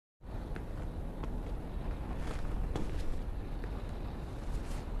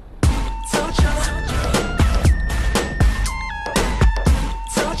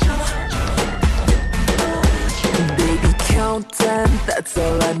Sex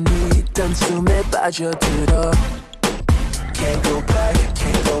all I need 단숨에 빠져들어 Can't go back,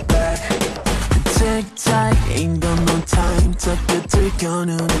 can't go back Tick-tock, ain't got no time 저 끝을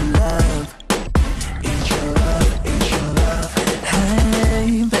겨누는 love It's your love, it's your love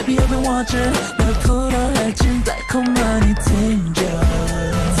Hey, baby I've been watching 널 풀어할진 달콤하니 튕겨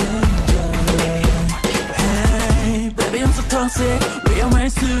Hey, baby I'm so toxic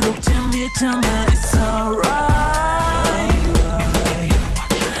위험할수록 재밌잖아 It's alright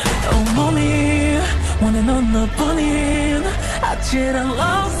온몸이 원해 넌 너뿐인 아찔한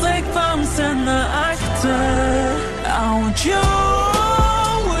love 밤새 날 알게 돼 I want you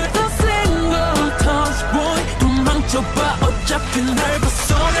with a single touch boy 도망쳐봐 어차피 날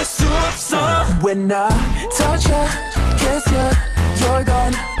벗어날 수 없어 When I touch ya, kiss ya, you're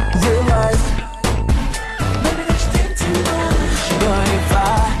gone realize Maybe that you think too much But if I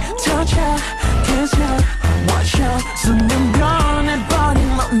touch ya, kiss ya, watch ya 숨은 변해버린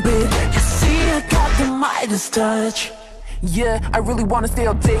눈빛 You see I got the Midas touch Yeah, I really wanna stay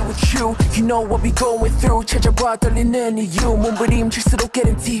all day with you You know what we going through 찾아봐 떨리는 이유 몸부림칠수록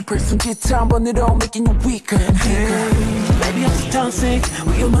getting deeper 손짓 한 번으로 making you weaker hey, Baby I'm so toxic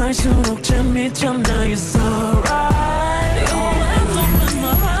위험할수록 재밌잖아 It's alright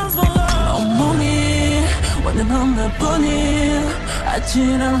온몸이 완전 하나뿐인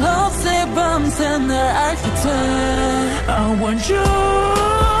아찔한 love 밤새 날 알게 돼 I want you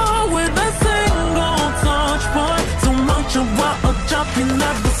with a single touch boy 도망쳐봐 어차피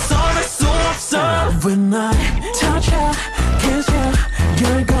날 벗어날 수 없어 When I touch ya, kiss ya,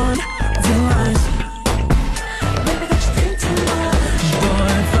 you're gone realize Maybe that you think too much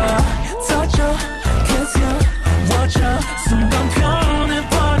But if I touch ya, kiss ya, watch ya 순간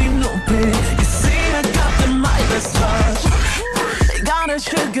변해버린 눈빛 You see I got the Midas touch Gotta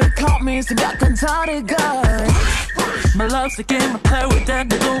sugarcoat me 생각한 다르게 My love's a game I play with that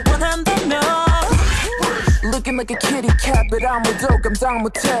내도 원한다면 Looking like a kitty cat but 아무도 감당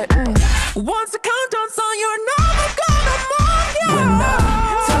못해 Once I count down so you know I'm gonna move you When